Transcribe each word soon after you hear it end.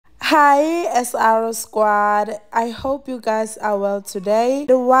Hi, SRO squad. I hope you guys are well today.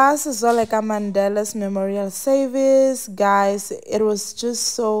 There was Zoleka Mandela's memorial service. Guys, it was just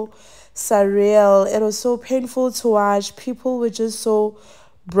so surreal. It was so painful to watch. People were just so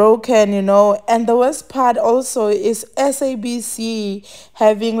broken. And the worst part also is SABC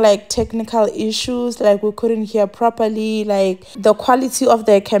having like technical issues, like we couldn't hear properly, like the quality of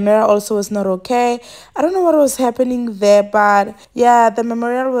the camera also was not okay. I don't know what was happening there, but yeah, the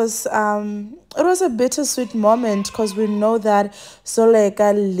memorial was it was a bittersweet moment because we know that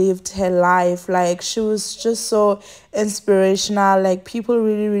Zoleka lived her life. Like she was just so inspirational. Like people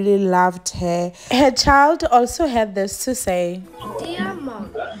really, really loved her. Her child also had this to say. Dear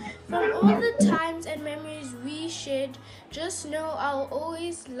Mom, from all the times and memories we shared, just know I'll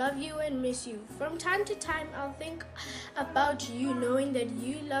always love you and miss you. From time to time, I'll think about you, knowing that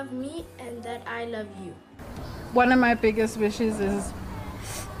you love me and that I love you. One of my biggest wishes is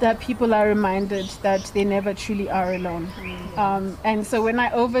that people are reminded that they never truly are alone. And so when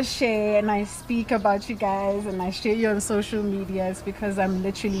I overshare and I speak about you guys and I share you on social media, it's because I'm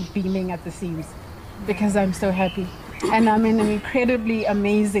literally beaming at the seams, because I'm so happy. And I'm in an incredibly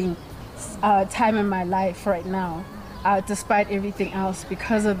amazing time in my life right now, despite everything else,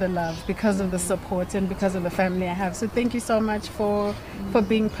 because of the love, because of the support, and because of the family I have. So thank you so much for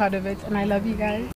being part of it, and I love you guys.